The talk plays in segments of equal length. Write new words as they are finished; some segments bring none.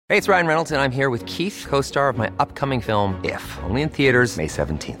Hey, it's Ryan Reynolds, and I'm here with Keith, co-star of my upcoming film, If, only in theaters May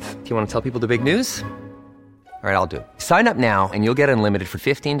 17th. Do you want to tell people the big news? All right, I'll do it. Sign up now and you'll get unlimited for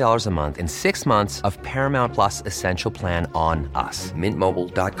 $15 a month and 6 months of Paramount Plus Essential Plan on us.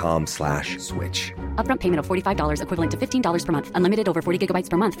 MintMobile.com/switch. Upfront payment of $45 equivalent to $15 per month. Unlimited over 40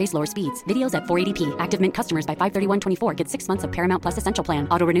 gigabytes per month. Face lower speeds. Videos at 480p. Active Mint customers by 531.24 get 6 months of Paramount Plus Essential Plan.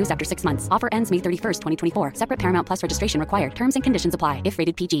 Auto renews after 6 months. Offer ends May 31st, 2024. Separate Paramount Plus registration required. Terms and conditions apply if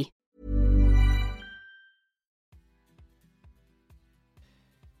rated PG.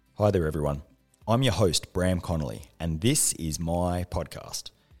 Hi there, everyone. I'm your host, Bram Connolly, and this is my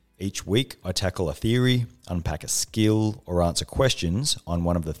podcast. Each week, I tackle a theory, unpack a skill, or answer questions on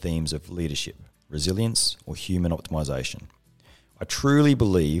one of the themes of leadership, resilience, or human optimization. I truly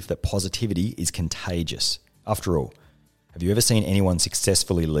believe that positivity is contagious. After all, have you ever seen anyone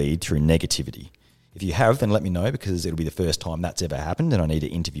successfully lead through negativity? If you have, then let me know, because it'll be the first time that's ever happened and I need to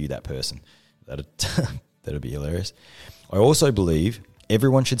interview that person. That'd be hilarious. I also believe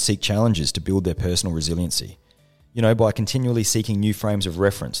everyone should seek challenges to build their personal resiliency. You know, by continually seeking new frames of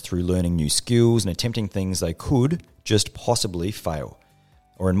reference through learning new skills and attempting things they could just possibly fail.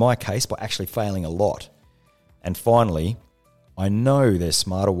 Or in my case, by actually failing a lot. And finally, I know there's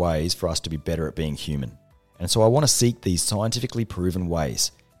smarter ways for us to be better at being human. And so I want to seek these scientifically proven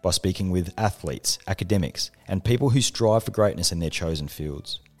ways by speaking with athletes, academics, and people who strive for greatness in their chosen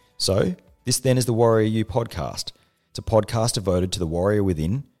fields. So, this then is the Warrior You podcast. It's a podcast devoted to the warrior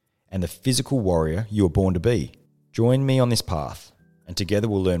within and the physical warrior you were born to be. Join me on this path, and together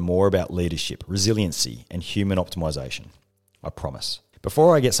we'll learn more about leadership, resiliency, and human optimization. I promise.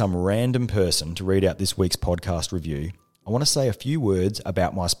 Before I get some random person to read out this week's podcast review, I want to say a few words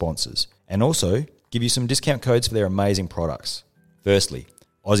about my sponsors, and also give you some discount codes for their amazing products. Firstly,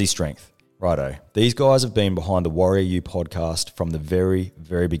 Aussie Strength. Righto, these guys have been behind the Warrior You podcast from the very,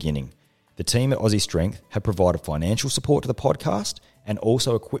 very beginning. The team at Aussie Strength have provided financial support to the podcast and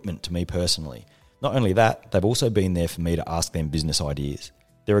also equipment to me personally. Not only that, they've also been there for me to ask them business ideas.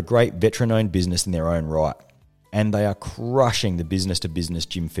 They're a great veteran-owned business in their own right, and they are crushing the business-to-business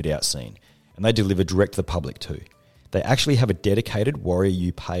gym fit-out scene, and they deliver direct to the public too. They actually have a dedicated Warrior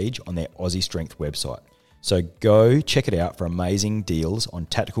You page on their Aussie Strength website, so go check it out for amazing deals on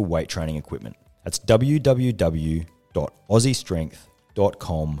tactical weight training equipment. That's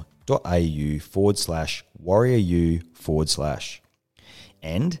www.aussiestrength.com.au/warrioru/.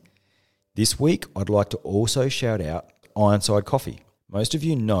 And this week, I'd like to also shout out Ironside Coffee. Most of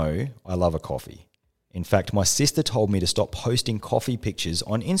you know I love a coffee. In fact, my sister told me to stop posting coffee pictures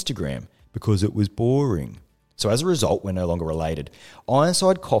on Instagram because it was boring. So as a result, we're no longer related.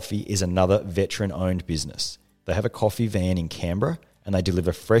 Ironside Coffee is another veteran-owned business. They have a coffee van in Canberra, and they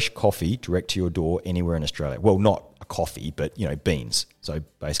deliver fresh coffee direct to your door anywhere in Australia. Well, not a coffee, but, you know, beans. So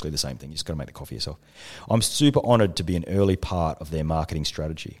basically the same thing. You just got to make the coffee yourself. I'm super honoured to be an early part of their marketing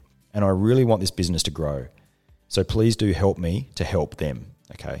strategy, and I really want this business to grow. So please do help me to help them,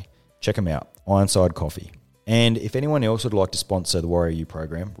 okay? Check them out, Ironside Coffee. And if anyone else would like to sponsor the Warrior You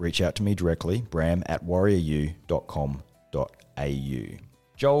program, reach out to me directly, bram@warrioru.com.au.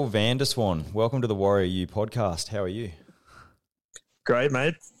 Joel Vanderzwan, welcome to the Warrior You podcast. How are you? Great,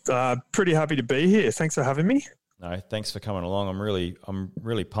 mate. Pretty happy to be here. Thanks for having me. No, thanks for coming along. I'm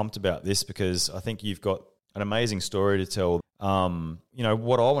really pumped about this because I think you've got an amazing story to tell. You know,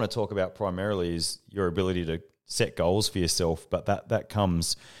 what I want to talk about primarily is your ability to set goals for yourself, but that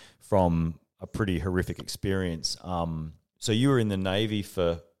comes from a pretty horrific experience. So you were in the Navy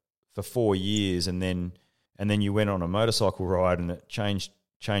for 4 years, and then you went on a motorcycle ride, and it changed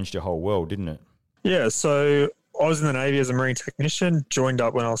your whole world, didn't it? Yeah, so I was in the Navy as a marine technician, joined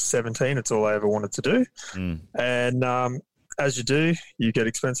up when I was 17. It's all I ever wanted to do. And as you do, you get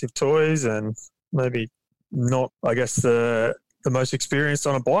expensive toys and maybe not, I guess, the most experienced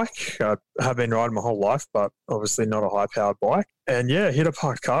on a bike. I have been riding my whole life, but obviously not a high-powered bike. And yeah, hit a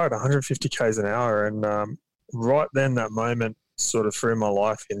parked car at 150 k's an hour. And right then, that moment sort of threw my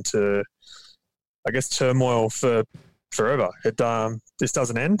life into, I guess, turmoil for forever. This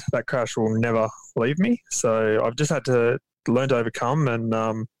doesn't end. That crash will never leave me. So I've just had to learn to overcome and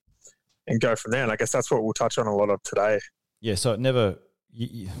go from there. And I guess that's what we'll touch on a lot of today. Yeah. So it never.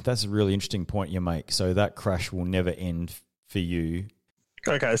 That's a really interesting point you make. So that crash will never end for you.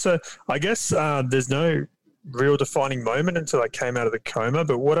 Okay. So I guess there's no real defining moment until I came out of the coma.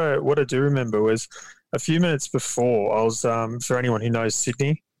 But what I do remember was a few minutes before I was, for anyone who knows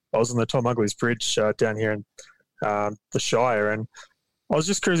Sydney, I was on the Tom Uglies Bridge down here in the Shire, and I was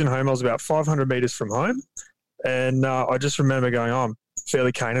just cruising home. I was about 500 metres from home, and I just remember going, I'm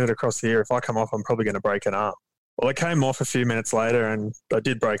fairly caning it across here. If I come off, I'm probably going to break an arm. Well, I came off a few minutes later and I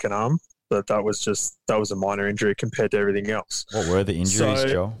did break an arm, but that was a minor injury compared to everything else. What were the injuries,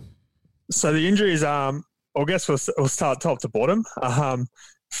 Joel? So the injuries, I guess we'll start top to bottom.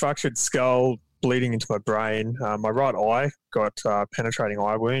 Fractured skull, bleeding into my brain. My right eye got a penetrating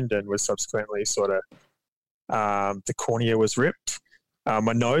eye wound and was subsequently the cornea was ripped.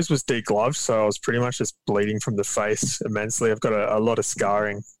 My nose was degloved, so I was pretty much just bleeding from the face immensely. I've got a lot of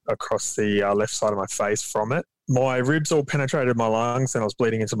scarring across the left side of my face from it. My ribs all penetrated my lungs, and I was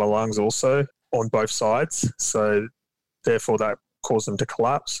bleeding into my lungs also on both sides. So therefore that caused them to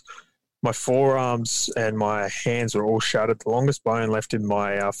collapse. My forearms and my hands were all shattered. The longest bone left in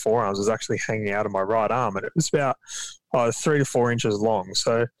my forearms was actually hanging out of my right arm, and it was about 3 to 4 inches long.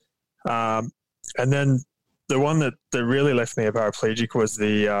 So, and then the one that really left me a paraplegic was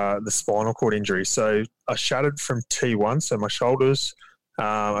the spinal cord injury. So I shattered from T1, so my shoulders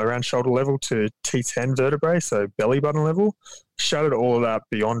around shoulder level, to T10 vertebrae, so belly button level. Shattered all of that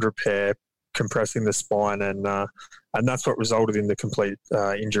beyond repair, compressing the spine, and that's what resulted in the complete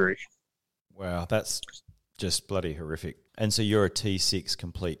injury. Wow, that's just bloody horrific. And so you're a T6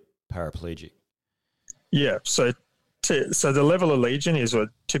 complete paraplegic. Yeah, so the level of lesion is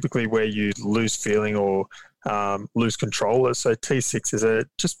typically where you lose feeling or lose control. So T6 is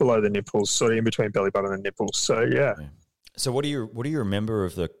just below the nipples, sort of in between belly button and nipples. So yeah. So what do you remember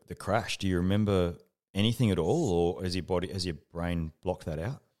of the crash? Do you remember anything at all, or has your brain blocked that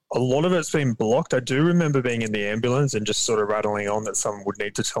out? A lot of it's been blocked. I do remember being in the ambulance and just sort of rattling on that someone would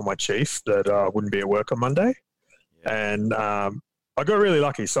need to tell my chief that I wouldn't be at work on Monday. Yeah. And I got really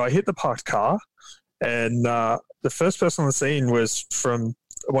lucky. So I hit the parked car, and the first person on the scene was from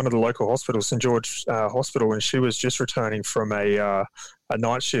one of the local hospitals, St. George Hospital, and she was just returning from a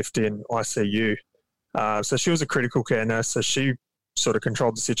night shift in ICU. So she was a critical care nurse, so she sort of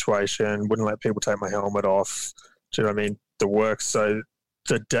controlled the situation, wouldn't let people take my helmet off. Do you know what I mean? The work. So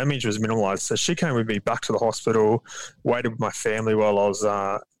the damage was minimalised. So she came with me back to the hospital, waited with my family while I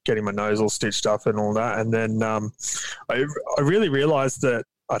was getting my nose all stitched up and all that. And then I really realised that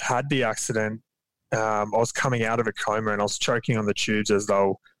I'd had the accident. I was coming out of a coma and I was choking on the tubes as they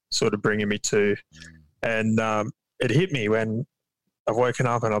were sort of bringing me to. And it hit me when I've woken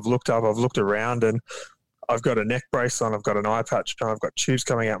up and I've looked around, and I've got a neck brace on, I've got an eye patch on, I've got tubes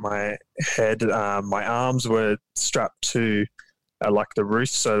coming out my head. My arms were strapped to like the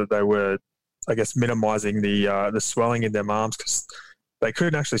wrist, so that they were, I guess, minimising the swelling in them arms, because they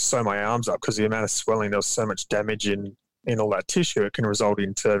couldn't actually sew my arms up because the amount of swelling, there was so much damage in all that tissue, it can result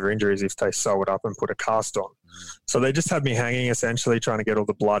in further injuries if they sew it up and put a cast on. So they just had me hanging, essentially trying to get all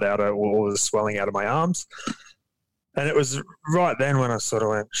the blood out of all the swelling out of my arms. And it was right then when I sort of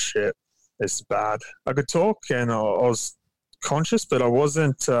went, shit, this is bad. I could talk and I was conscious, but I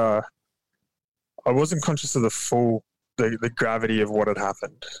wasn't conscious of the gravity of what had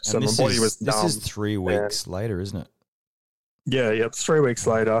happened. So my body was numb. This is 3 weeks later, isn't it? Yeah, 3 weeks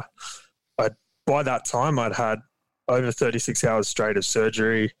later. By that time, I'd had over 36 hours straight of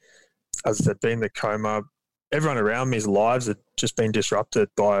surgery. As I said, been in the coma. Everyone around me's lives had just been disrupted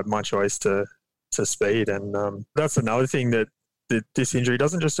by my choice to speed. And that's another thing, that this injury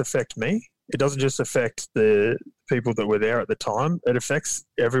doesn't just affect me. It doesn't just affect the people that were there at the time. It affects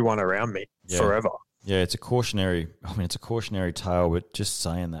everyone around me forever. Yeah, it's a cautionary tale, but just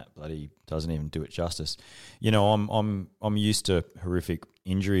saying that bloody doesn't even do it justice. You know, I'm used to horrific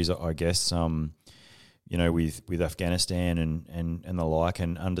injuries, I guess. With Afghanistan and the like,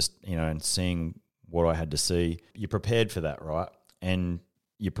 and seeing what I had to see, you're prepared for that, right? And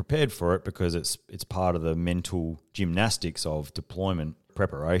you're prepared for it because it's part of the mental gymnastics of deployment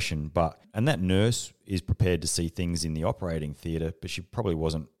preparation. And that nurse is prepared to see things in the operating theatre, but she probably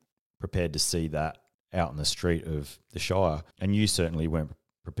wasn't prepared to see that out in the street of the Shire. And you certainly weren't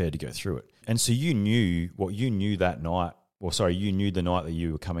prepared to go through it. And so you knew that night. You knew the night that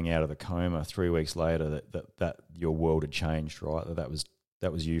you were coming out of the coma 3 weeks later that your world had changed, right? That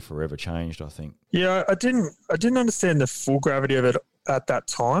was you forever changed, I think. Yeah, I didn't understand the full gravity of it at that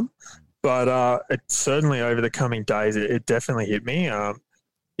time, but it certainly over the coming days, it definitely hit me.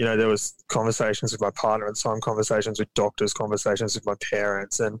 There was conversations with my partner and some conversations with doctors, conversations with my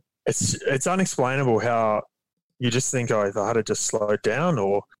parents, and it's unexplainable how you just think, if I had just slowed down,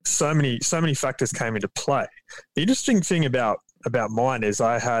 or so many factors came into play. The interesting thing about mine is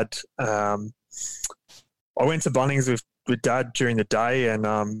I went to Bunnings with Dad during the day, and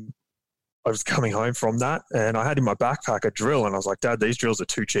I was coming home from that, and I had in my backpack a drill, and I was like, Dad, these drills are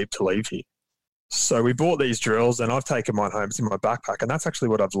too cheap to leave here. So we bought these drills, and I've taken mine home. It's in my backpack, and that's actually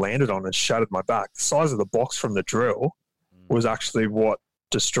what I've landed on and shattered my back. The size of the box from the drill was actually what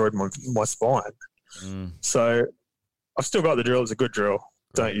destroyed my spine. So I've still got the drill. It's a good drill.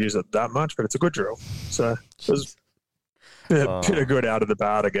 Don't use it that much, but it's a good drill. So there's a bit of good out of the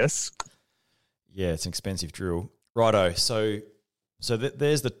bad, I guess. Yeah, it's an expensive drill. Righto. So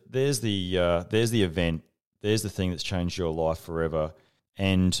there's the event. There's the thing that's changed your life forever.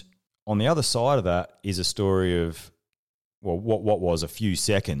 And on the other side of that is a story of, well, what was a few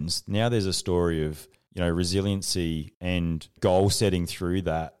seconds. Now there's a story of, resiliency and goal setting through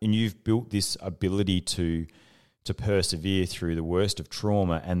that. And you've built this ability to persevere through the worst of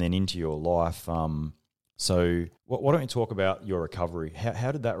trauma and then into your life. So why don't you talk about your recovery?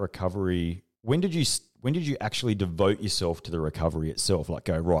 How did that recovery, when did you actually devote yourself to the recovery itself? Like,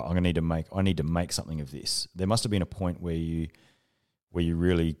 go, right, I need to make something of this. There must have been a point where you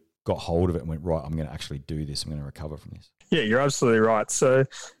really got hold of it and went, right, I'm going to actually do this. I'm going to recover from this. Yeah, you're absolutely right. So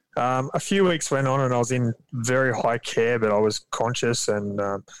a few weeks went on and I was in very high care, but I was conscious and,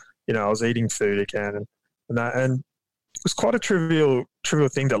 I was eating food again. And it was quite a trivial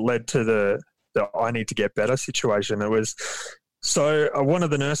thing that led to the I need to get better situation. It was, so one of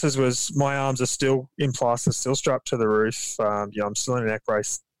the nurses was, my arms are still in plaster, still strapped to the roof. I'm still in a neck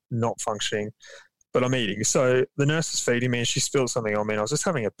brace, not functioning, but I'm eating. So the nurse is feeding me and she spilled something on me and I was just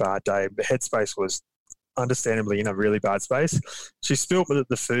having a bad day. The headspace was understandably in a really bad space. She spilled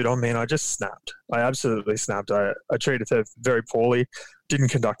the food on me and I just snapped. I absolutely snapped. I treated her very poorly, didn't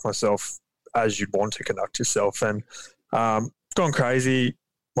conduct myself as you'd want to conduct yourself, and gone crazy.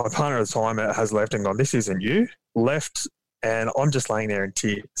 My partner at the time has left and gone, this isn't you. Left, and I'm just laying there in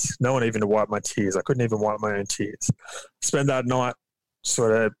tears. No one even to wipe my tears. I couldn't even wipe my own tears. Spent that night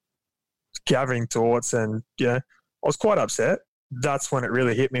sort of gathering thoughts and, I was quite upset. That's when it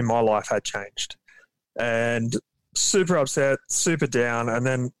really hit me. My life had changed. And super upset, super down, and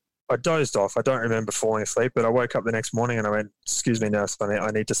then I dozed off. I don't remember falling asleep, but I woke up the next morning and I went, excuse me, nurse,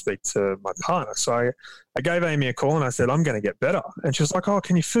 I need to speak to my partner. So I gave Amy a call and I said, I'm going to get better. And she was like, oh,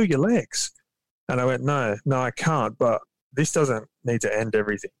 can you feel your legs? And I went, no, I can't, but this doesn't need to end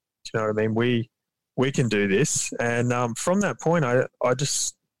everything. Do you know what I mean? We can do this. And from that point, I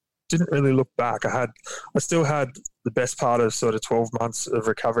just didn't really look back. I still had the best part of sort of 12 months of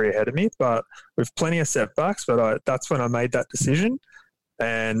recovery ahead of me, but with plenty of setbacks. But that's when I made that decision.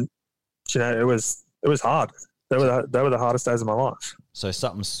 And it was hard. They were the hardest days of my life. So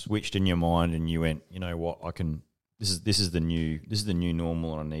something switched in your mind, and you went, you know what, I can. This is the new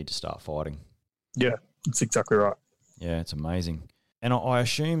normal, and I need to start fighting. Yeah, that's exactly right. Yeah, it's amazing. And I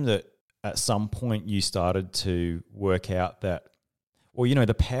assume that at some point you started to work out that, well,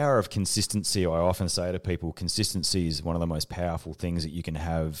 the power of consistency. I often say to people, consistency is one of the most powerful things that you can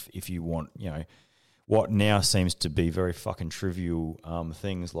have if you want, what now seems to be very fucking trivial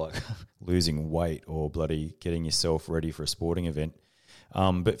things like losing weight or bloody getting yourself ready for a sporting event.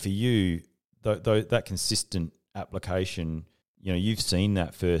 But for you, that consistent application, you've seen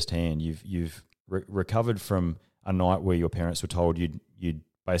that firsthand. You've recovered from a night where your parents were told you'd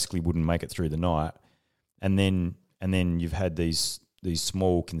basically wouldn't make it through the night, and then you've had these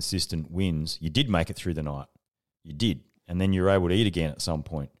small consistent wins. You did make it through the night. You did, and then you're able to eat again at some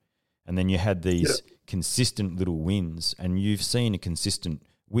point. And then you had these consistent little wins, and you've seen consistent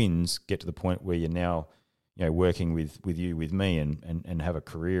wins get to the point where you're now, working with me and have a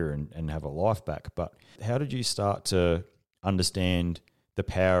career and have a life back. But how did you start to understand the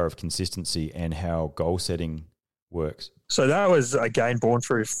power of consistency and how goal setting works? So that was, again, born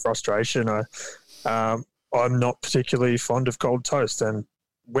through frustration. I'm not particularly fond of cold toast. And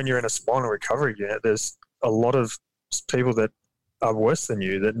when you're in a spinal recovery unit, there's a lot of people that are worse than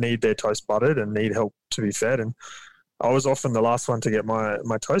you that need their toast buttered and need help to be fed. And I was often the last one to get my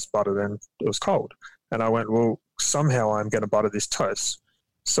toast buttered, and it was cold. And I went, well, somehow I'm going to butter this toast.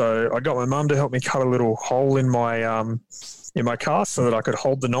 So I got my mum to help me cut a little hole in my cast so that I could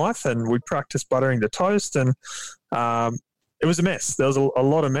hold the knife, and we practiced buttering the toast. And it was a mess. There was a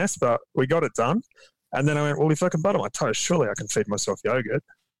lot of mess, but we got it done. And then I went, well, if I can butter my toast, surely I can feed myself yogurt.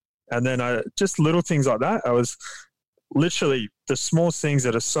 And then just little things like that. I was literally the small things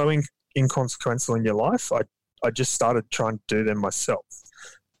that are so inconsequential in your life. I just started trying to do them myself.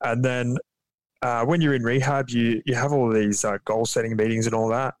 And then when you're in rehab, you have all these goal setting meetings and all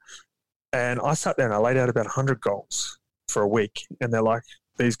that. And I sat there and I laid out about 100 goals for a week. And they're like,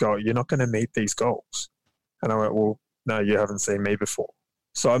 these goals, you're not going to meet these goals. And I went, well, no, you haven't seen me before.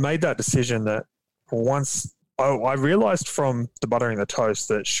 So I made that decision that once I realized from the buttering the toast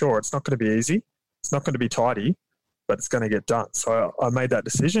that, sure, it's not going to be easy. It's not going to be tidy, but it's going to get done. So I made that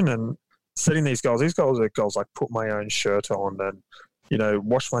decision, and setting these goals are goals like put my own shirt on and,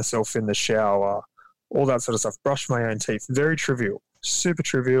 wash myself in the shower, all that sort of stuff, brush my own teeth. Very trivial, super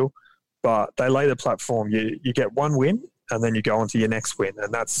trivial, but they lay the platform. You get one win, and then you go on to your next win.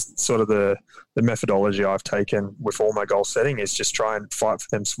 And that's sort of the methodology I've taken with all my goal setting, is just try and fight for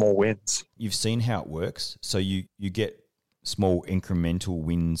them small wins. You've seen how it works. So you get small incremental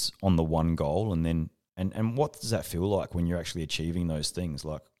wins on the one goal, and then and what does that feel like when you're actually achieving those things?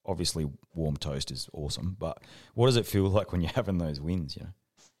 Like, obviously warm toast is awesome, but what does it feel like when you're having those wins, you know?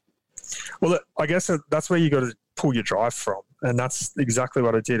 Well, I guess that's where you got to pull your drive from. And that's exactly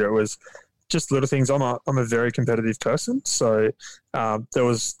what I did. It was just little things. I'm a very competitive person. So there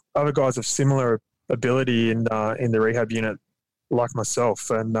was other guys of similar ability in the rehab unit like myself.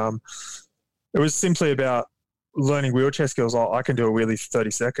 And it was simply about learning wheelchair skills. I can do a wheelie for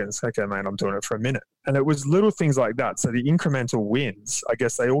 30 seconds. Okay, man, I'm doing it for a minute. And it was little things like that. So the incremental wins, I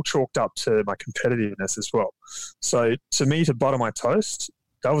guess they all chalked up to my competitiveness as well. So to me, to butter my toast,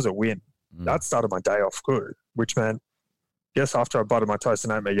 that was a win. That started my day off good, which meant, yes, after I buttered my toast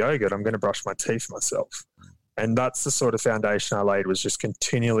and ate my yogurt, I'm going to brush my teeth myself. And that's the sort of foundation I laid, was just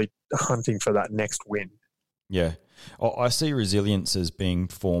continually hunting for that next win. Yeah. I see resilience as being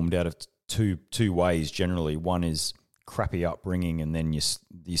formed out of two ways generally. One is crappy upbringing, and then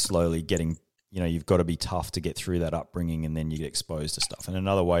you're slowly getting, you've got to be tough to get through that upbringing, and then you get exposed to stuff. And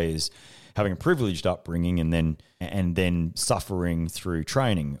another way is having a privileged upbringing and then suffering through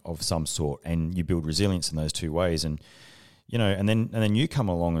training of some sort, and you build resilience in those two ways. And and then you come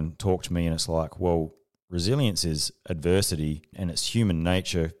along and talk to me, and it's like, well, resilience is adversity, and it's human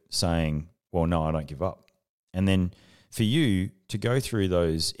nature saying, well, no, I don't give up. And then for you to go through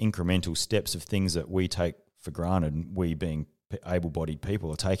those incremental steps of things that we take for granted, and we being able-bodied people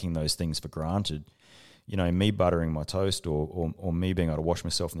are taking those things for granted, me buttering my toast or me being able to wash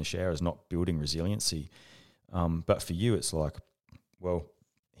myself in the shower is not building resiliency. But for you, it's like, well,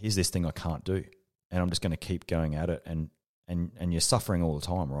 here's this thing I can't do, and I'm just going to keep going at it. And you're suffering all the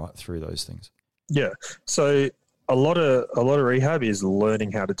time, right, through those things. Yeah. So a lot of rehab is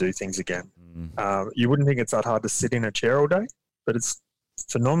learning how to do things again. You wouldn't think it's that hard to sit in a chair all day, but it's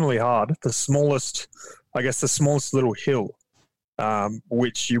phenomenally hard. The smallest little hill,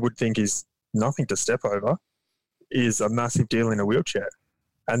 which you would think is nothing to step over, is a massive deal in a wheelchair.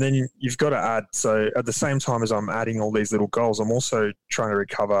 And then you've got to add, so at the same time as I'm adding all these little goals, I'm also trying to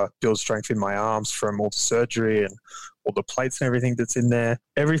recover, build strength in my arms from all the surgery and all the plates and everything that's in there.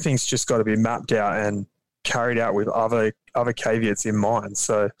 Everything's just got to be mapped out and carried out with other caveats in mind.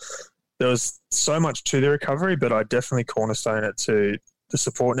 So there was so much to the recovery, but I definitely cornerstone it to the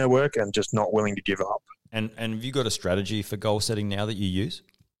support network and just not willing to give up. And have you got a strategy for goal setting now that you use?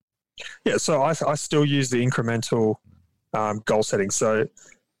 Yeah, so I still use the incremental goal setting. So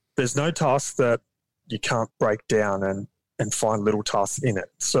there's no task that you can't break down and find little tasks in it.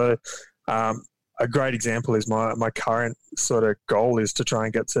 So a great example is my current sort of goal is to try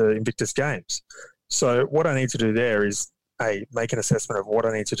and get to Invictus Games. So what I need to do there is, make an assessment of what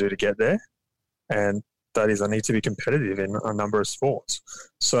I need to do to get there. And that is, I need to be competitive in a number of sports.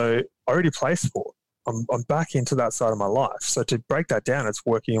 So I already play sport. I'm back into that side of my life. So to break that down, it's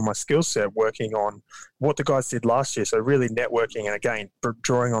working on my skill set, working on what the guys did last year. So really networking, and again,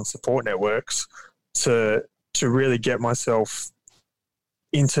 drawing on support networks to really get myself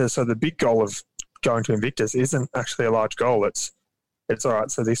into. So the big goal of going to Invictus isn't actually a large goal. It's all right.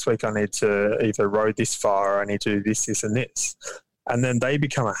 So this week I need to either row this far, or I need to do this, this, and this. And then they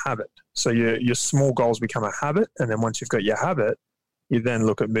become a habit. So your small goals become a habit. And then once you've got your habit, you then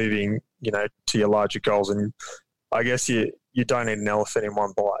look at moving, to your larger goals. And I guess you don't need an elephant in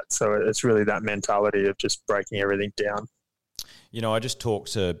one bite. So it's really that mentality of just breaking everything down. I just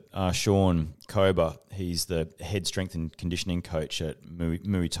talked to Sean Koba. He's the head strength and conditioning coach at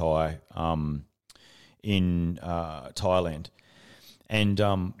Muay Thai in Thailand. And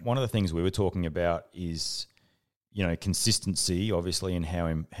one of the things we were talking about is, consistency, obviously, and how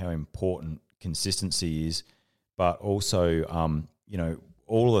important consistency is, but also,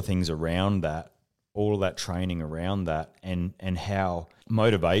 all of the things around that, all of that training around that, and how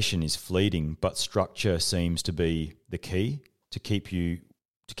motivation is fleeting, but structure seems to be the key to keep you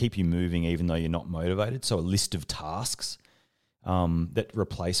moving even though you're not motivated. So a list of tasks that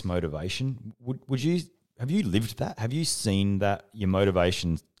replace motivation. Have you lived that? Have you seen that your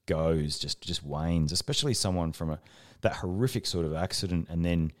motivation goes, just wanes, especially someone from that horrific sort of accident, and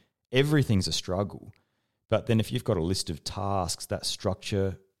then everything's a struggle. But then if you've got a list of tasks, that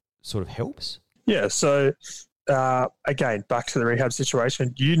structure sort of helps? Yeah, so again, back to the rehab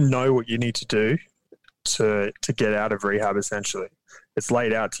situation, you know what you need to do to get out of rehab, essentially. It's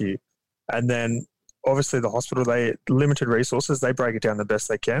laid out to you. And then obviously the hospital, they limited resources, they break it down the best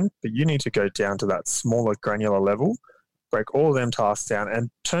they can, but you need to go down to that smaller granular level break all of them tasks down and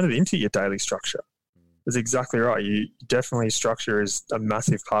turn it into your daily structure. That's exactly right. You definitely, structure is a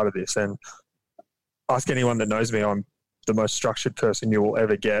massive part of this. And ask anyone that knows me, I'm the most structured person you will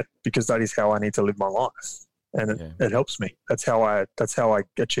ever get, because that is how I need to live my life. And it helps me. That's how I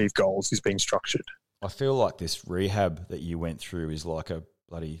achieve goals, is being structured. I feel like this rehab that you went through is like a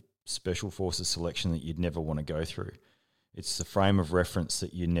bloody special forces selection that you'd never want to go through. It's the frame of reference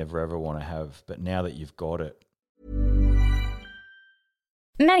that you never ever want to have. But now that you've got it.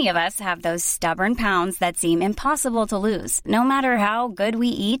 Many of us have those stubborn pounds that seem impossible to lose, no matter how good we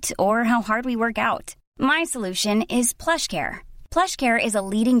eat or how hard we work out. My solution is PlushCare. PlushCare is a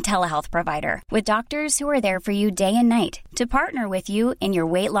leading telehealth provider with doctors who are there for you day and night to partner with you in your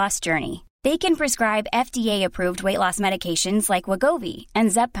weight loss journey. They can prescribe FDA-approved weight loss medications like Wegovy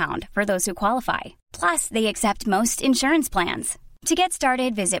and Zepbound for those who qualify. Plus, they accept most insurance plans. To get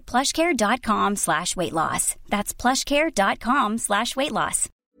started, visit plushcare.com/weightloss. That's plushcare.com/weightloss.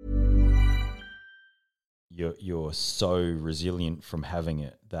 You're so resilient from having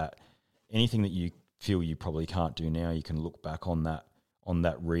it that anything that you feel you probably can't do now, you can look back on that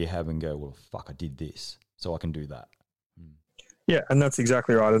rehab and go, well, fuck, I did this, so I can do that. Yeah, and that's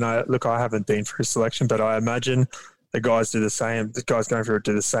exactly right. And I haven't been through selection, but I imagine the guys do the same. The guys going through it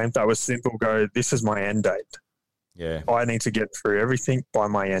do the same. That was simple. Go, this is my end date. Yeah. I need to get through everything by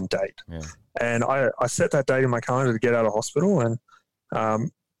my end date. Yeah. And I set that date in my calendar to get out of hospital, and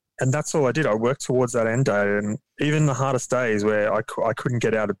that's all I did. I worked towards that end date. And even the hardest days where I couldn't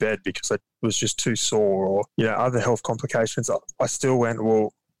get out of bed because I was just too sore, or other health complications, I still went,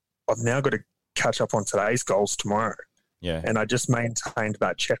 well, I've now got to catch up on today's goals tomorrow. Yeah. And I just maintained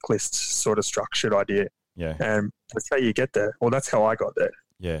that checklist sort of structured idea. Yeah. And that's how you get there. Well, that's how I got there.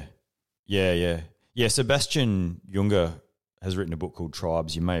 Yeah. Yeah, yeah. Yeah, Sebastian Junger has written a book called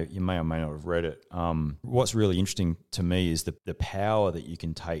Tribes. You may or may not have read it. What's really interesting to me is the power that you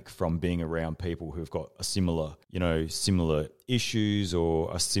can take from being around people who've got a similar issues,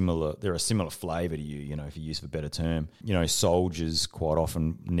 or they're a similar flavour to you, if you use a better term. Soldiers quite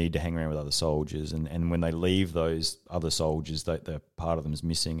often need to hang around with other soldiers, and when they leave those other soldiers, the part of them is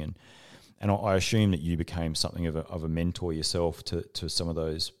missing. And I assume that you became something of a mentor yourself to some of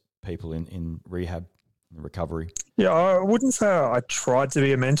those people in rehab and recovery. Yeah, I wouldn't say I tried to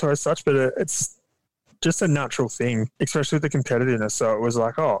be a mentor as such, but it's just a natural thing, especially with the competitiveness. So it was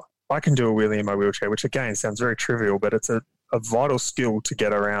like, oh, I can do a wheelie in my wheelchair, which again sounds very trivial, but it's a vital skill to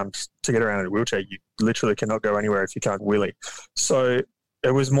get around in a wheelchair. You literally cannot go anywhere if you can't wheelie. So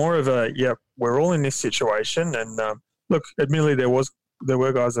it was more of a, we're all in this situation. And look, admittedly, there were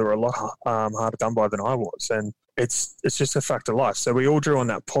guys that were a lot harder done by than I was, and it's just a fact of life. So we all drew on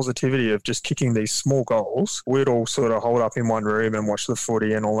that positivity of just kicking these small goals. We'd all sort of hold up in one room and watch the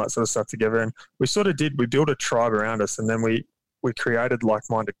footy and all that sort of stuff together. And we sort of we built a tribe around us, and then we created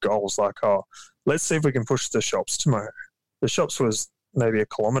like-minded goals like, oh, let's see if we can push the shops tomorrow. The shops was maybe 1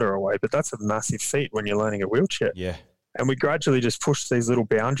 kilometre away, but that's a massive feat when you're learning a wheelchair. Yeah. And we gradually just pushed these little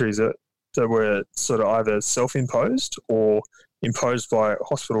boundaries that were sort of either self-imposed or imposed by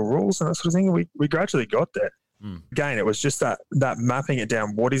hospital rules and that sort of thing. We gradually got there. Again, it was just that mapping it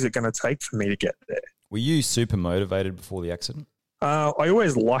down. What is it going to take for me to get there? Were you super motivated before the accident? I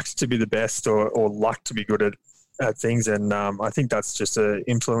always liked to be the best or liked to be good at things. And I think that's just an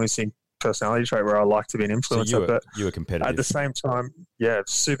influencing personality trait where I like to be an influencer. So you were competitive. At the same time,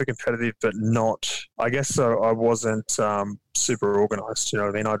 super competitive, but not, I guess so. I wasn't super organised. You know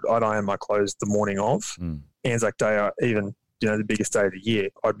what I mean? I'd iron my clothes the morning of Anzac Day, even the biggest day of the year.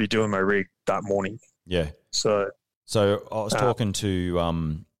 I'd be doing my rig that morning. Yeah. So I was talking to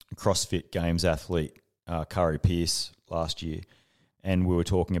CrossFit Games athlete Kari Pearce last year, and we were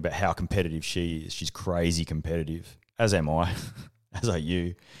talking about how competitive she is. She's crazy competitive, as am I, as are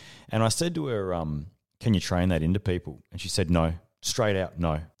you. And I said to her, can you train that into people? And she said, no, straight out,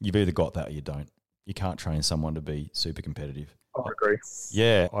 no. You've either got that or you don't. You can't train someone to be super competitive. I agree.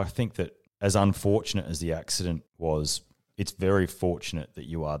 Yeah, I think that as unfortunate as the accident was, it's very fortunate that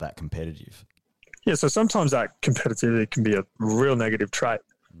you are that competitive. Yeah, so sometimes that competitivity can be a real negative trait,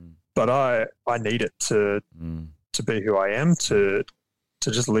 but I need it to be who I am, to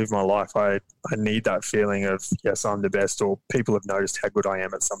just live my life. I need that feeling of, yes, I'm the best, or people have noticed how good I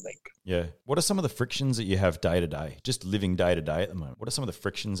am at something. Yeah. What are some of the frictions that you have day to day, just living day to day at the moment? What are some of the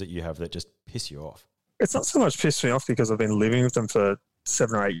frictions that you have that just piss you off? It's not so much piss me off because I've been living with them for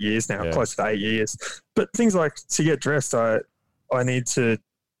 7 or 8 years now, close to 8 years. But things like to get dressed, I need to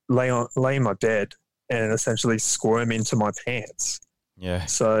lay in my bed and essentially squirm into my pants. Yeah.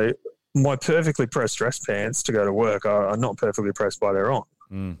 So my perfectly pressed dress pants to go to work are not perfectly pressed by their own.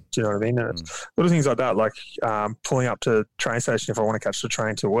 Do you know what I mean? And it's little things like that, like pulling up to train station if I want to catch the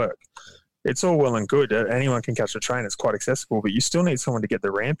train to work. It's all well and good. Anyone can catch the train. It's quite accessible, but you still need someone to get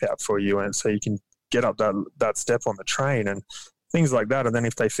the ramp out for you, and so you can get up that step on the train and things like that. And then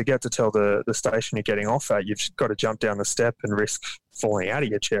if they forget to tell the station you're getting off at, you've just got to jump down the step and risk falling out of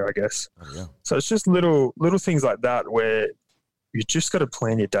your chair, I guess. Oh, yeah. So it's just little things like that where you just got to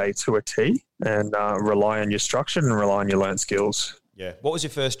plan your day to a T and rely on your structure and rely on your learned skills. Yeah. What was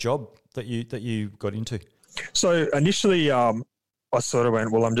your first job that you got into? So initially, I sort of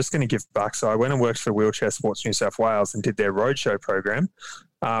went, well, I'm just going to give back. So I went and worked for Wheelchair Sports New South Wales and did their roadshow program.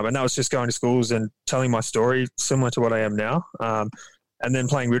 And that was just going to schools and telling my story, similar to what I am now, and then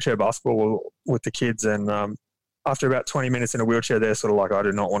playing wheelchair basketball with the kids. And after about 20 minutes in a wheelchair, they're sort of like, I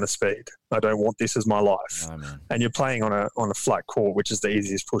do not want to speed. I don't want this as my life. Oh, man. And you're playing on a flat court, which is the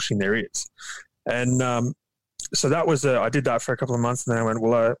easiest pushing there is. And so that was I did that for a couple of months, and then I went,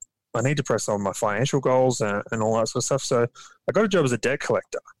 well, I need to press on my financial goals and all that sort of stuff. So I got a job as a debt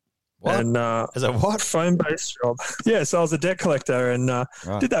collector. What? And as a what? Phone-based job. Yeah, so I was a debt collector and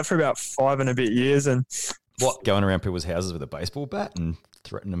did that for about 5 and a bit years. And what, going around people's houses with a baseball bat and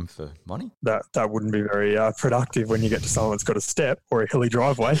threaten them for money? That wouldn't be very productive when you get to someone that's got a step or a hilly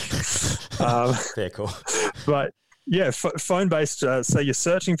driveway. Fair call. But yeah, phone-based. So you're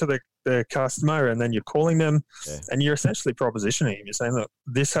searching for the customer and then you're calling them and you're essentially propositioning. You're saying, look,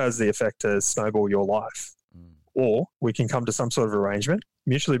 this has the effect to snowball your life. Or we can come to some sort of arrangement,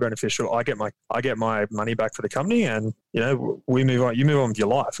 mutually beneficial. I get my money back for the company, and we move on. You move on with your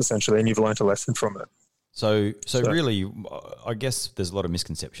life essentially, and you've learned a lesson from it. So really, I guess there's a lot of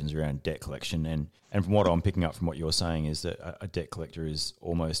misconceptions around debt collection, and from what I'm picking up from what you're saying is that a debt collector is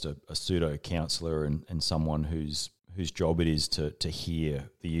almost a pseudo counsellor and someone whose job it is to hear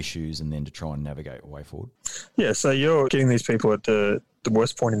the issues and then to try and navigate a way forward. Yeah. So you're getting these people at the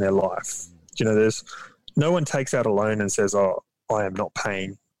worst point in their life. There's. No one takes out a loan and says, oh, I am not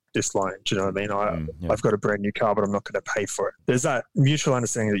paying this loan. Do you know what I mean? I've got a brand new car, but I'm not going to pay for it. There's that mutual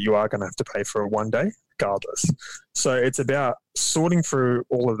understanding that you are going to have to pay for it one day, regardless. So it's about sorting through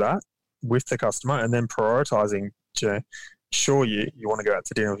all of that with the customer and then prioritizing. Sure, you want to go out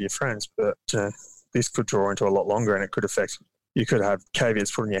to dinner with your friends, but this could draw into a lot longer and it could affect. You could have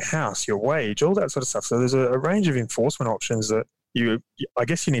caveats put in your house, your wage, all that sort of stuff. So there's a range of enforcement options that I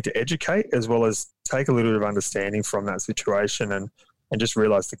guess you need to educate as well as take a little bit of understanding from that situation and just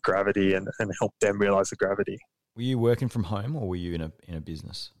realize the gravity and help them realize the gravity. Were you working from home or were you in a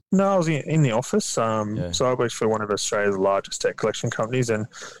business? No, I was in the office. So I worked for one of Australia's largest debt collection companies, and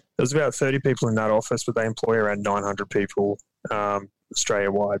there's about 30 people in that office, but they employ around 900 people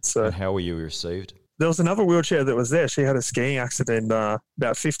Australia-wide. So, and how were you received? There was another wheelchair that was there. She had a skiing accident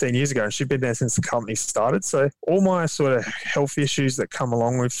about 15 years ago, and she'd been there since the company started. So all my sort of health issues that come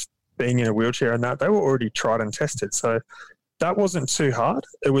along with being in a wheelchair and that, they were already tried and tested. So that wasn't too hard.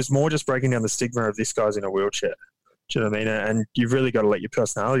 It was more just breaking down the stigma of this guy's in a wheelchair. Do you know what I mean? And you've really got to let your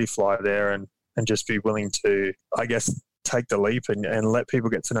personality fly there and just be willing to, I guess, take the leap and let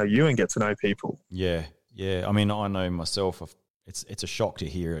people get to know you and get to know people. Yeah. I mean, I know myself, it's a shock to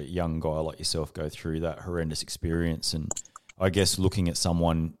hear a young guy like yourself go through that horrendous experience. And I guess looking at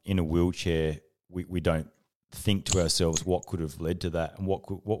someone in a wheelchair, we don't think to ourselves what could have led to that and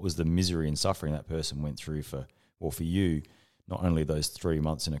what was the misery and suffering that person went through for you, not only those 3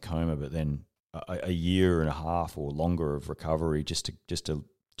 months in a coma, but then a year and a half or longer of recovery just to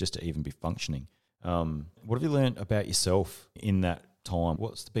even be functioning. What have you learned about yourself in that time?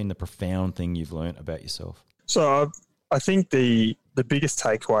 What's been the profound thing you've learned about yourself? So I think the biggest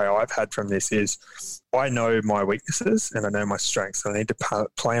takeaway I've had from this is I know my weaknesses and I know my strengths. I need to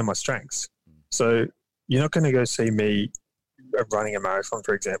play on my strengths. So you're not going to go see me running a marathon,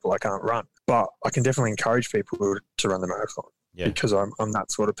 for example. I can't run, but I can definitely encourage people to run the marathon because I'm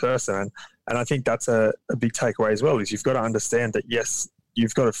that sort of person. And I think that's a big takeaway as well, is you've got to understand that, yes,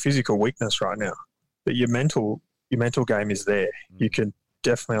 you've got a physical weakness right now, but your mental game is there. You can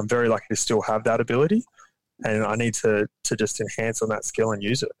definitely, I'm very lucky to still have that ability. And I need to just enhance on that skill and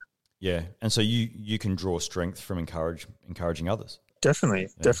use it. Yeah. And so you can draw strength from encouraging others. Definitely.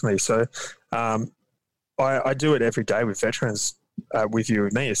 So I do it every day with veterans, with you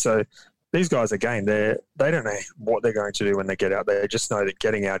and me. So these guys, again, they don't know what they're going to do when they get out. They just know that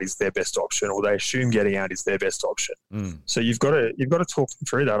getting out is their best option, or they assume getting out is their best option. So you've got to talk them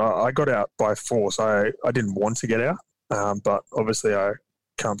through that. I got out by force. I didn't want to get out, but obviously I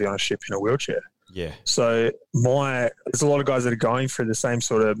can't be on a ship in a wheelchair. Yeah. So there's a lot of guys that are going through the same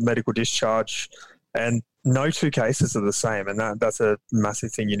sort of medical discharge, and no two cases are the same. And that's a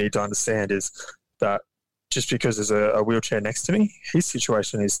massive thing you need to understand, is that just because there's a wheelchair next to me. His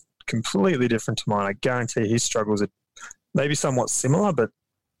situation is completely different to mine. I guarantee his struggles are maybe somewhat similar, but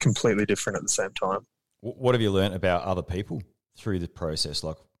completely different at the same time. What have you learnt about other people through the process?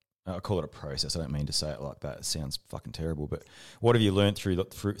 Like, I call it a process. I don't mean to say it like that. It sounds fucking terrible. But what have you learnt through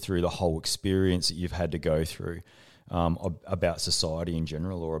the whole experience that you've had to go through about society in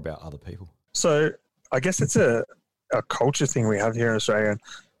general or about other people? So I guess it's a culture thing we have here in Australia.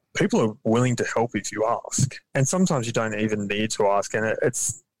 People are willing to help if you ask. And sometimes you don't even need to ask. And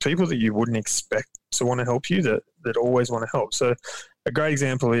it's people that you wouldn't expect to want to help you that always want to help. So a great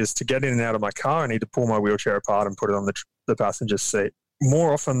example is to get in and out of my car, I need to pull my wheelchair apart and put it on the passenger seat.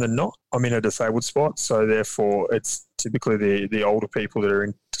 More often than not, I'm in a disabled spot. So therefore, it's typically the older people that are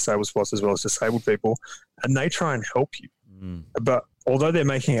in disabled spots as well as disabled people. And they try and help you. But although they're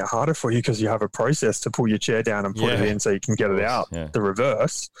making it harder for you because you have a process to pull your chair down and put it in so you can get it out, the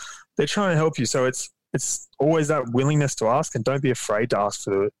reverse, they're trying to help you. So it's always that willingness to ask, and don't be afraid to ask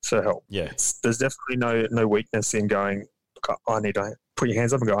for help. Yeah. There's definitely no weakness in going, I need to put your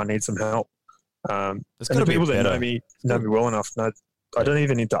hands up and go, I need some help. And the people that know me well enough know I don't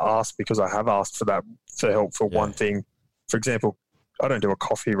even need to ask because I have asked for help for one thing. For example, I don't do a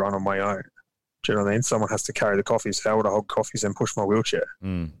coffee run on my own. Do you know what I mean? Someone has to carry the coffees. How would I hold coffees and push my wheelchair?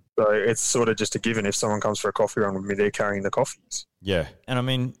 So it's sort of just a given. If someone comes for a coffee run with me, they're carrying the coffees. Yeah. And I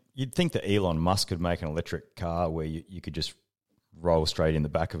mean, you'd think that Elon Musk could make an electric car where you could just roll straight in the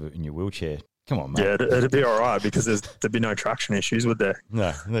back of it in your wheelchair. Come on, mate. Yeah, it'd be all right because there'd be no traction issues, would there?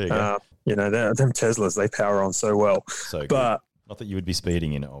 No, there you go. Them Teslas, they power on so well. So good. But not that you would be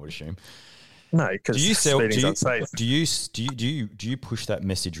speeding in it, I would assume. No, because speeding's unsafe. Do you push that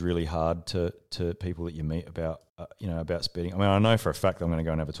message really hard to people that you meet about about speeding? I mean, I know for a fact that I'm going to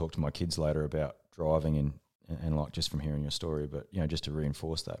go and have a talk to my kids later about driving and like just from hearing your story, but just to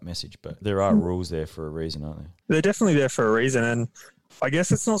reinforce that message. But there are rules there for a reason, aren't there? They're definitely there for a reason, and I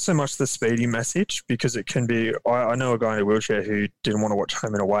guess it's not so much the speeding message because it can be. I know a guy in a wheelchair who didn't want to watch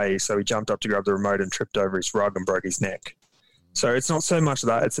Home and Away, so he jumped up to grab the remote and tripped over his rug and broke his neck. So it's not so much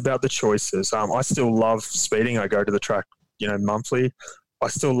that, it's about the choices. I still love speeding. I go to the track, monthly. I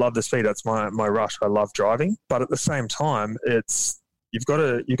still love the speed. That's my rush. I love driving. But at the same time, you've got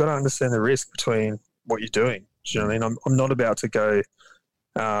to understand the risk between what you're doing. Do you know what I mean? I'm not about to go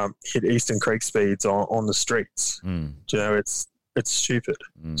hit Eastern Creek speeds on the streets. Do you know, it's stupid.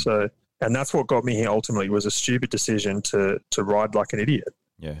 So, and that's what got me here ultimately, was a stupid decision to ride like an idiot.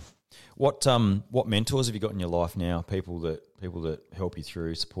 Yeah. What mentors have you got in your life now? People that help you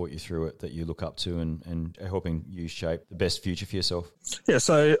through, support you through it, that you look up to and are helping you shape the best future for yourself? Yeah,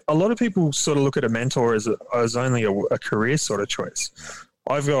 so a lot of people sort of look at a mentor as only a career sort of choice.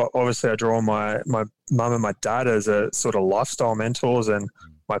 I've got, obviously I draw my mum and my dad as a sort of lifestyle mentors, and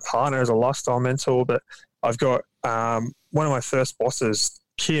my partner as a lifestyle mentor, but I've got one of my first bosses,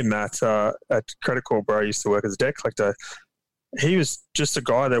 Kim, at Credit Corp, where I used to work as a debt collector. He was just a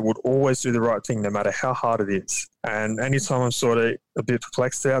guy that would always do the right thing no matter how hard it is. And anytime I'm sort of a bit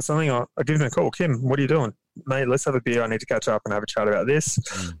perplexed about something, I give him a call. Kim, what are you doing? Mate, let's have a beer. I need to catch up and have a chat about this.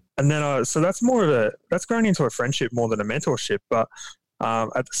 And then, so that's that's grown into a friendship more than a mentorship. But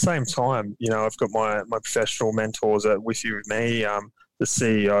at the same time, I've got my professional mentors with me, the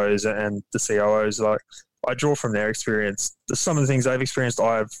CEOs and the COOs. Like, I draw from their experience. Some of the things they've experienced,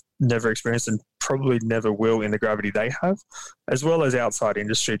 I've never experienced and probably never will in the gravity they have, as well as outside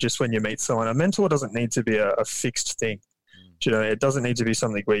industry. Just when you meet someone, a mentor doesn't need to be a fixed thing. It doesn't need to be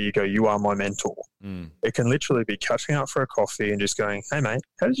something where you go, you are my mentor. It can literally be catching up for a coffee and just going, hey, mate,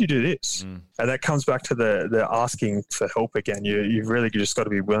 how did you do this? And that comes back to the asking for help again. You've really just got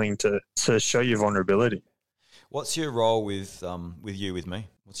to be willing to show your vulnerability. What's your role with me?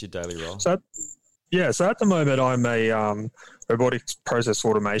 What's your daily role? So at the moment, I'm a robotics process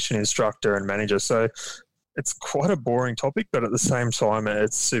automation instructor and manager. So it's quite a boring topic, but at the same time,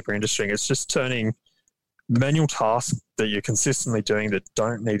 it's super interesting. It's just turning manual tasks that you're consistently doing that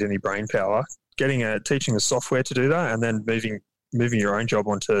don't need any brain power, teaching the software to do that, and then moving your own job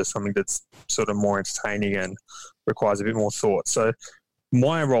onto something that's sort of more entertaining and requires a bit more thought. So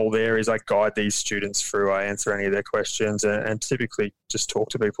my role there is I guide these students through, I answer any of their questions, and typically just talk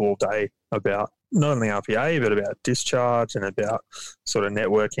to people all day about not only RPA, but about discharge and about sort of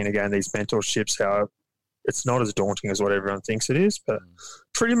networking. Again, these mentorships, how it's not as daunting as what everyone thinks it is, but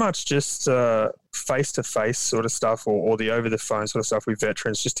pretty much just face-to-face sort of stuff or the over-the-phone sort of stuff with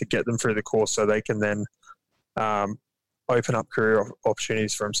veterans, just to get them through the course so they can then open up career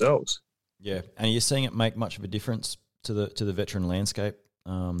opportunities for themselves. Yeah, and are you seeing it make much of a difference to the veteran landscape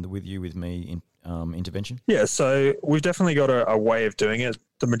with me intervention? Yeah, so we've definitely got a way of doing it.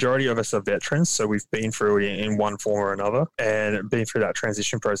 The majority of us are veterans, so we've been through it in one form or another and been through that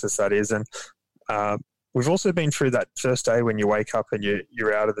transition process, that is. And we've also been through that first day when you wake up and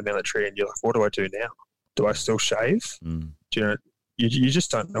you're out of the military and you're like, what do I do now? Do I still shave? Do you know, you just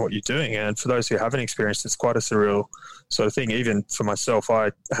don't know what you're doing. And for those who haven't experienced, it's quite a surreal sort of thing. Even for myself,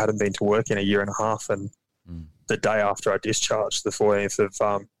 I hadn't been to work in a year and a half, and the day after I discharged, the 14th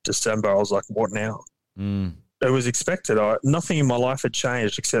of December, I was like, what now? It was expected. Nothing in my life had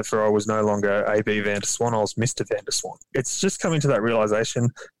changed except for I was no longer AB Vanderzwan. I was Mr. Vanderzwan. It's just coming to that realization.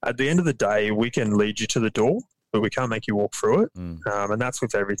 At the end of the day, we can lead you to the door, but we can't make you walk through it. And that's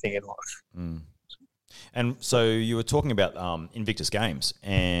with everything in life. And so you were talking about Invictus Games,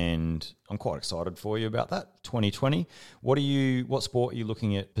 and I'm quite excited for you about that. 2020. What sport are you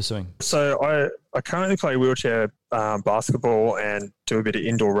looking at pursuing? So I currently play wheelchair basketball and do a bit of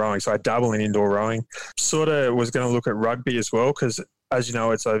indoor rowing. So I dabble in indoor rowing. Sort of was going to look at rugby as well because, as you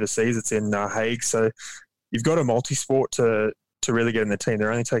know, it's overseas. It's in Hague. So you've got a multi-sport to really get in the team.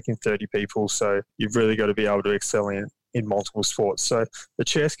 They're only taking 30 people, so you've really got to be able to excel in multiple sports. So the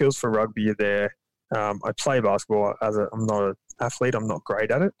chair skills for rugby are there. I play basketball I'm not an athlete. I'm not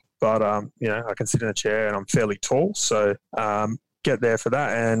great at it, but I can sit in a chair and I'm fairly tall. So get there for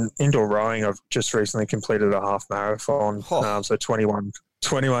that. And indoor rowing, I've just recently completed a half marathon. So 21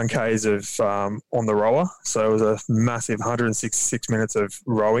 Ks of on the rower. So it was a massive 166 minutes of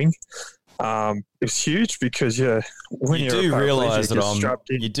rowing. It was huge because you do realise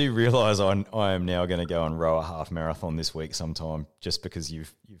I am now going to go and row a half marathon this week sometime just because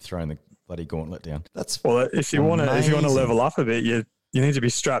you've thrown the bloody gauntlet down. If you want to level up a bit, you need to be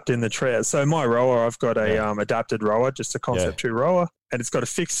strapped in the chair. So my rower, I've got a adapted rower, just a Concept 2 rower, and it's got a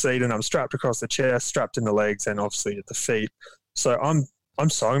fixed seat, and I'm strapped across the chair, strapped in the legs, and obviously at the feet. So I'm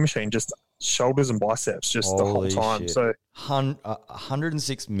sewing machine, just shoulders and biceps, just the whole time. Shit. So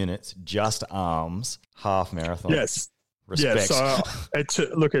 106 minutes, just arms, half marathon. Yes. Respect. Yeah. So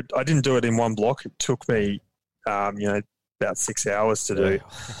I didn't do it in one block. It took me, about 6 hours to do.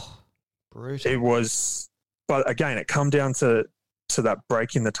 Brutal. It was, but again, it come down to that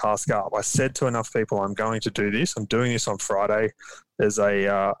breaking the task up. I said to enough people, I'm going to do this. I'm doing this on Friday. There's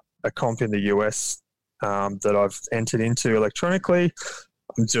a comp in the US that I've entered into electronically.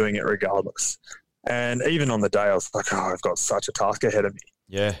 I'm doing it regardless. And even on the day, I was like, I've got such a task ahead of me.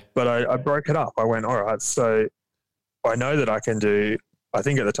 Yeah. But I broke it up. I went, all right, so I know that I can do, I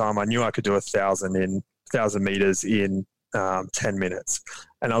think at the time I knew I could do 1,000 meters in 10 minutes.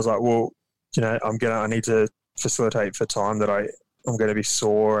 And I was like, well, I need to facilitate for time that I'm going to be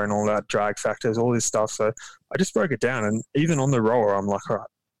sore and all that, drag factors, all this stuff. So I just broke it down. And even on the rower, I'm like, all right,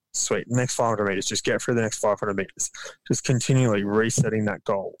 sweet, next 500 meters, just get through the next 500 meters, just continually resetting that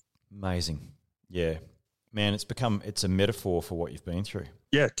goal. Amazing. Yeah. Man, it's a metaphor for what you've been through.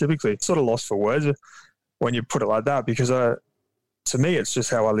 Yeah, typically. It's sort of lost for words when you put it like that, because to me, it's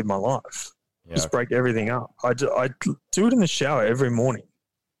just how I live my life. Yeah. Just break everything up. I do it in the shower every morning.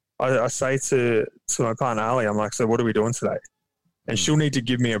 I say to my partner, Ali, I'm like, so what are we doing today? And she'll need to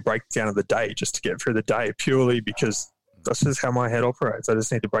give me a breakdown of the day just to get through the day, purely because that's just how my head operates. I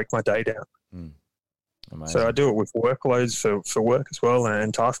just need to break my day down. Amazing. So I do it with workloads for work as well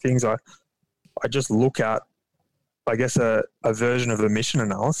and taskings. I just look at, I guess, a version of a mission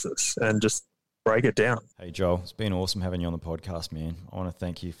analysis and just break it down. Hey, Joel, it's been awesome having you on the podcast, man. I want to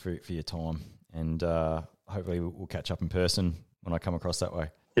thank you for your time, and hopefully we'll catch up in person when I come across that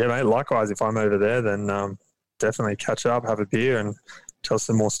way. Yeah, mate, likewise. If I'm over there, then definitely catch up, have a beer, and tell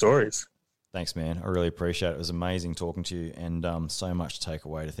some more stories. Thanks, man. I really appreciate it. It was amazing talking to you, and so much to take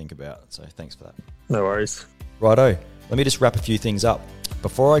away to think about. So thanks for that. No worries. Righto. Let me just wrap a few things up.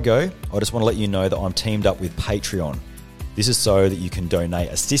 Before I go, I just want to let you know that I'm teamed up with Patreon. This is so that you can donate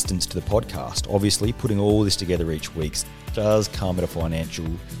assistance to the podcast. Obviously, putting all this together each week does come at a financial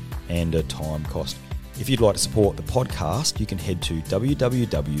and a time cost. If you'd like to support the podcast, you can head to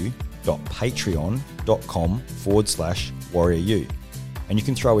www.patreon.com/warrioru. And you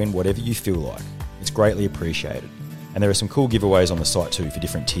can throw in whatever you feel like. It's greatly appreciated. And there are some cool giveaways on the site too for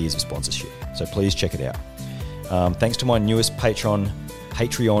different tiers of sponsorship. So please check it out. Thanks to my newest Patreon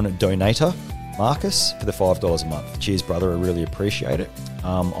donator, Marcus, for the $5 a month. Cheers, brother. I really appreciate it.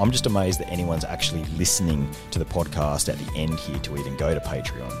 I'm just amazed that anyone's actually listening to the podcast at the end here to even go to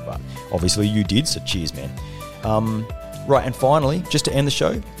Patreon. But obviously you did, so cheers, man. Right, and finally, just to end the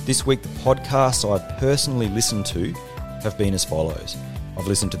show, this week the podcasts I've personally listened to have been as follows. I've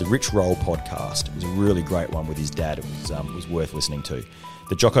listened to the Rich Roll podcast. It was a really great one with his dad. It was worth listening to.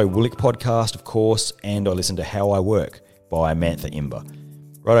 The Jocko Willink podcast, of course, and I listened to How I Work by Mantha Imber.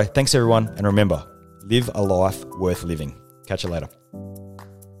 Righto, thanks everyone, and remember, live a life worth living. Catch you later.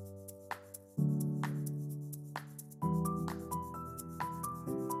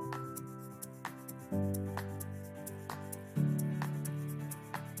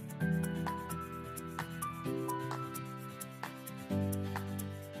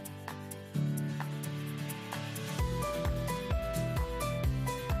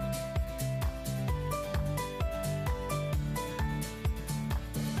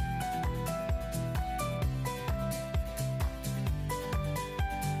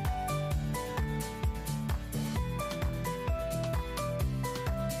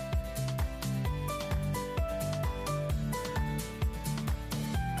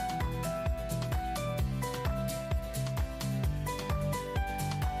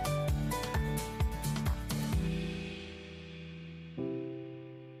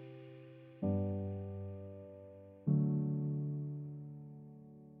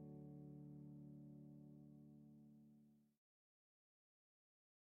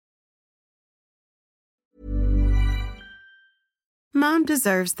 Mom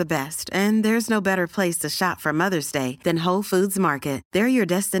deserves the best, and there's no better place to shop for Mother's Day than Whole Foods Market. They're your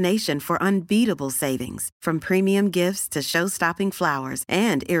destination for unbeatable savings, from premium gifts to show-stopping flowers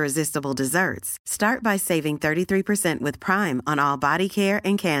and irresistible desserts. Start by saving 33% with Prime on all body care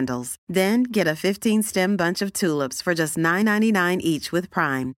and candles. Then get a 15-stem bunch of tulips for just $9.99 each with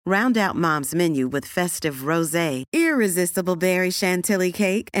Prime. Round out Mom's menu with festive rosé, irresistible berry chantilly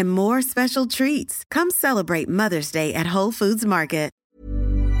cake, and more special treats. Come celebrate Mother's Day at Whole Foods Market.